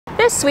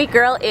This sweet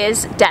girl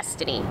is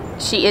Destiny.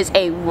 She is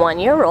a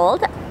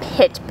 1-year-old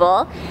pit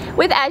bull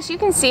with, as you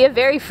can see, a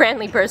very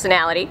friendly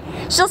personality.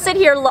 She'll sit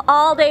here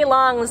all day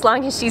long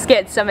as she's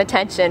getting some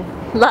attention.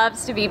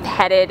 Loves to be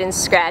petted and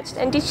scratched,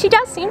 and she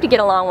does seem to get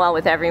along well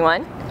with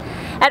everyone.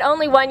 At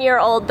only 1 year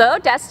old though,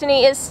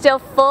 Destiny is still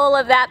full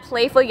of that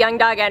playful young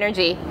dog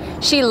energy.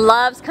 She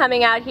loves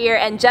coming out here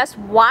and just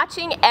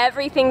watching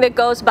everything that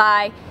goes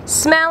by,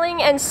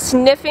 smelling and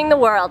sniffing the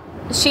world.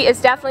 She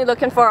is definitely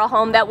looking for a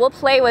home that will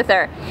play with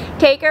her.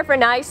 Take her for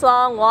nice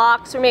long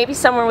walks, or maybe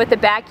somewhere with a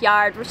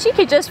backyard where she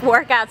could just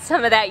work out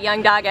some of that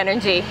young dog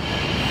energy.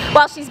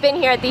 While she's been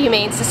here at the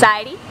Humane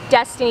Society,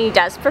 Destiny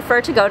does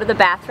prefer to go to the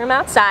bathroom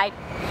outside.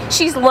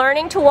 She's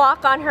learning to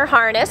walk on her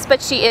harness,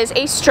 but she is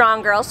a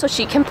strong girl, so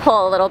she can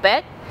pull a little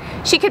bit.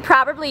 She could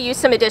probably use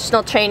some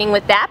additional training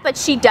with that, but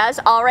she does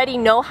already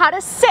know how to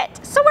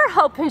sit, so we're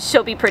hoping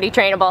she'll be pretty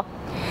trainable.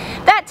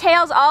 That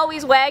tail's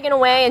always wagging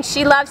away, and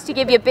she loves to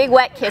give you big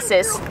wet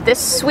kisses. This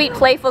sweet,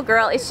 playful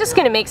girl is just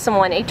going to make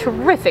someone a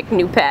terrific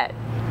new pet.